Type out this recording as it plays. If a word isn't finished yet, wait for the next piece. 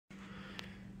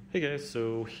Hey guys,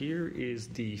 so here is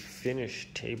the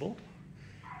finished table,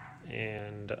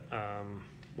 and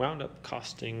wound up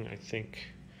costing, I think,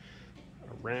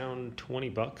 around 20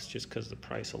 bucks, just because the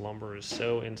price of lumber is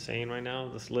so insane right now.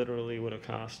 This literally would have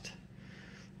cost,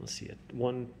 let's see,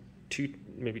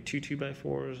 maybe two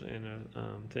 2x4s and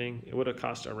a thing. It would have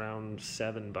cost around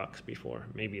 $7 before,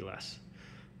 maybe less,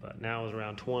 but now it's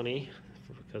around 20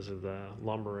 because of the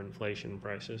lumber inflation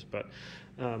prices. But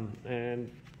and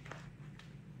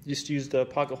just use the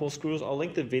pocket hole screws. I'll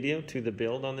link the video to the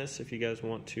build on this if you guys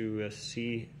want to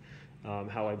see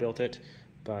how I built it.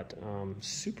 But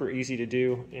super easy to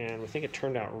do, and I think it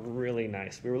turned out really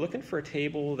nice. We were looking for a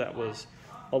table that was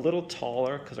a little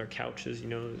taller because our couches,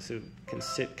 so it can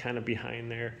sit kind of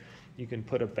behind there. You can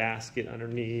put a basket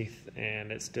underneath,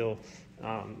 and it's still,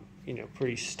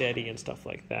 pretty steady and stuff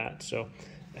like that. So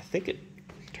I think it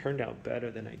turned out better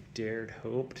than I dared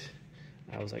hoped.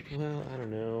 I was like, well, I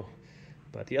don't know.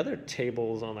 But the other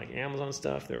tables on like Amazon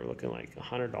stuff, they were looking like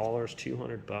 $100,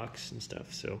 200 bucks and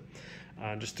stuff. So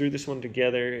just threw this one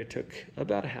together. It took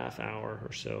about a half hour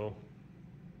or so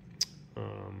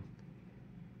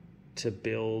to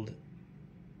build,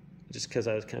 just because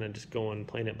I was kind of just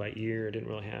playing it by ear. I didn't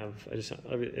really have,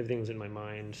 everything was in my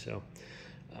mind. So,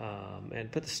 and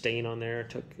put the stain on there. It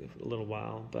took a little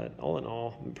while, but all in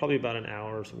all, probably about an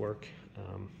hour's work.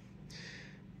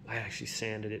 I actually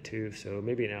sanded it too, so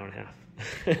maybe an hour and a half.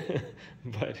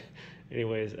 But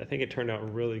anyways, I think it turned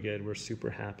out really good. We're super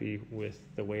happy with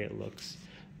the way it looks.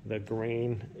 The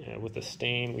grain with the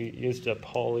stain, we used a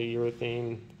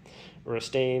polyurethane or a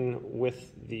stain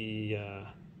with the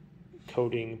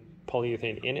coating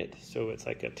polyurethane in it, so it's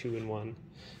like a 2-in-1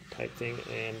 type thing,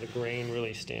 and the grain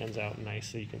really stands out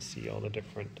nicely. You can see all the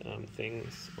different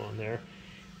things on there,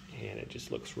 and it just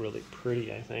looks really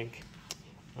pretty, I think.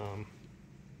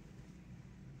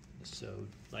 So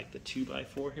like the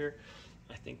 2x4 here,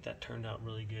 I think that turned out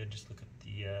really good. Just look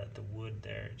at the wood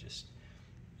there. It just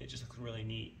looks really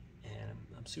neat, and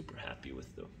I'm super happy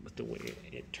with the way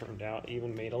it turned out.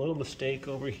 Even made a little mistake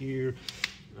over here.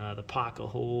 The pocket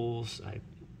holes,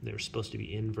 they were supposed to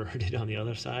be inverted on the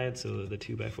other side, so the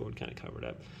 2x4 would kind of cover it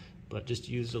up. But just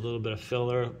used a little bit of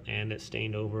filler, and it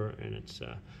stained over, and it's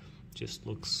just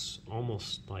looks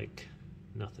almost like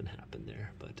nothing happened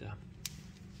there. But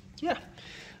yeah.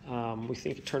 We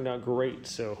think it turned out great,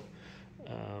 so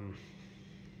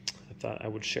I thought I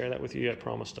would share that with you. I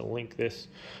promised to link this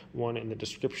one in the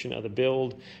description of the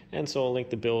build, and so I'll link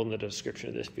the build in the description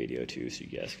of this video too, so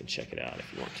you guys can check it out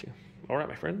if you want to. All right,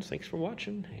 my friends, thanks for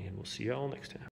watching, and we'll see you all next time.